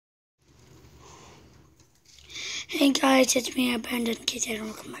Hey guys, it's me, Abandoned Kid, and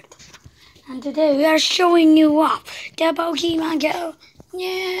welcome back. And today we are showing you off the Pokemon Go.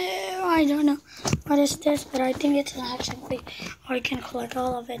 Yeah, I don't know what is this, but I think it's an action figure, or you can collect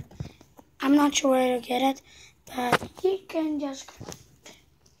all of it. I'm not sure where to get it, but you can just collect it.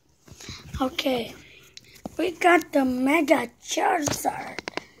 Okay, we got the Mega Charizard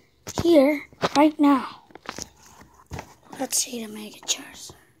here right now. Let's see the Mega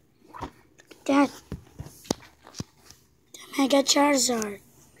Charizard. Look at that. Mega Charizard.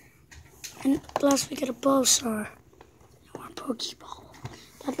 And plus we get a Bulbasaur. Or a Pokeball.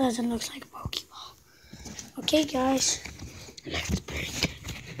 That doesn't look like a Pokeball. Okay guys, let's break.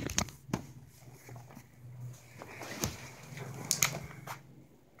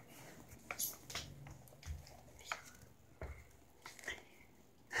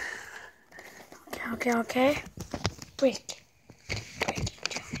 Okay. Break.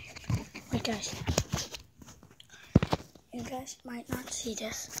 Wait guys. You guys might not see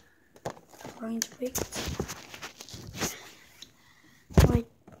this. I'm going to break it. Wait,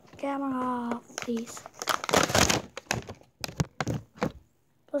 camera off, please.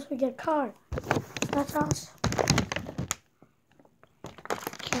 Plus we get a card. That's awesome.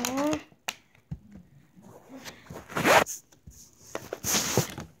 Okay.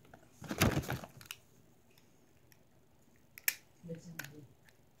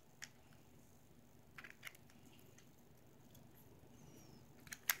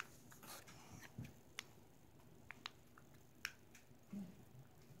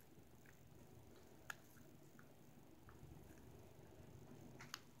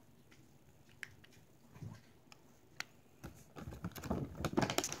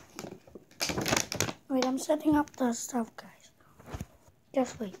 Wait, I'm setting up the stuff, guys.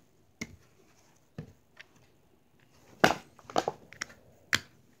 Just wait.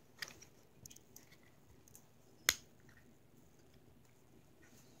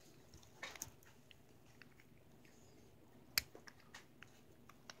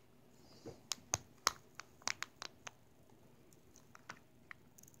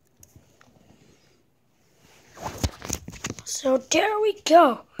 So there we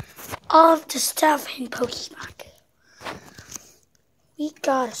go. All of the stuff in Pokemon. We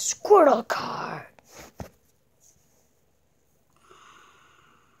got a Squirtle card.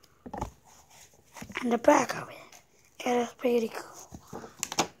 And the back of it. It is pretty cool.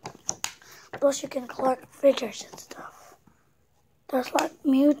 Plus you can collect figures and stuff. That's like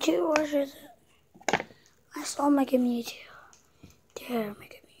Mewtwo, or is it? I saw Mega Mewtwo. There,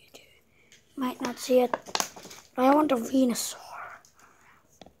 Mega Mewtwo. Might not see it. But I want a Venusaur.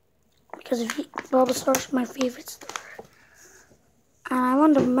 Because Bulbasaur is my favorite star. And I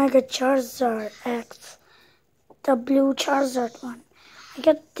want the Mega Charizard X. The blue Charizard one. I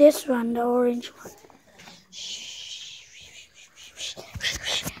get this one, the orange one.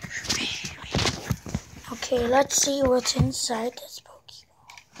 Okay, let's see what's inside this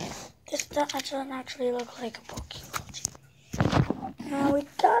Pokeball. This doesn't actually look like a Pokeball. Now we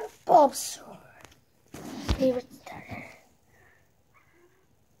got Bulbasaur. Favorite starter.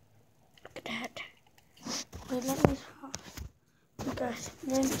 Look at that. Wait, let me show. Guys,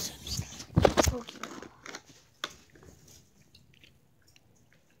 let me subscribe to Pokeball.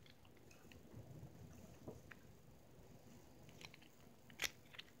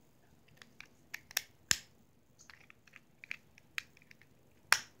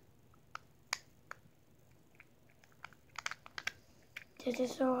 This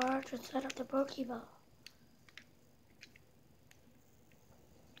is so hard to set up the Pokeball.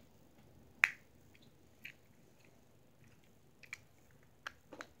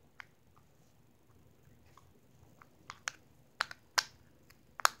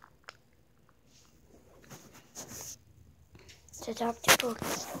 Set up the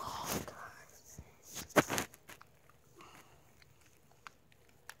Pokeball.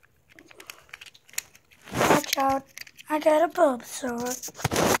 Watch out, I got a Bulbasaur.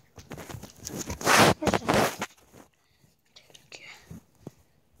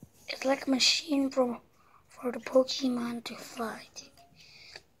 It's like a machine for the Pokemon to fly.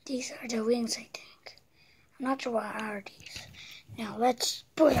 These are the wings, I think. I'm not sure what are these. Now let's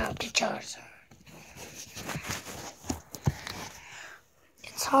put out the Charizard.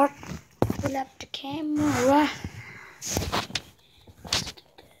 It's hard to pull up the camera.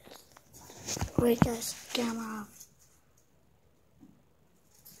 Wait guys, camera off.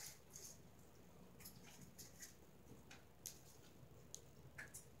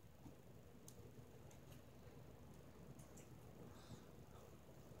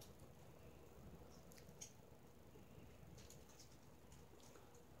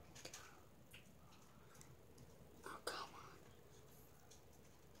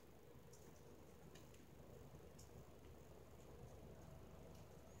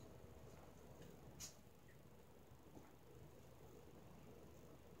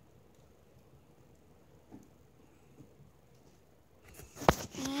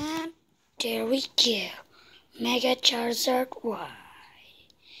 There we go. Mega Charizard Y.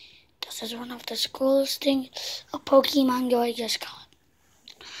 This is one of the coolest things a Pokemon Go I just got.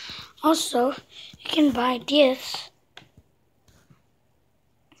 Also, you can buy this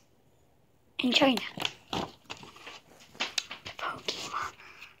in China. Pokemon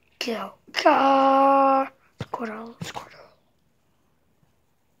Go car. Squirtle, Squirtle.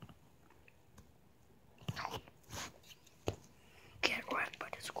 Get wrecked by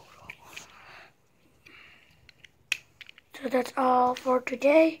the Squirtle. So that's all for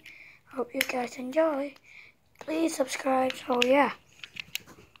today. Hope you guys enjoy. Please subscribe. Oh yeah.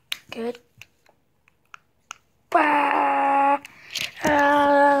 Good.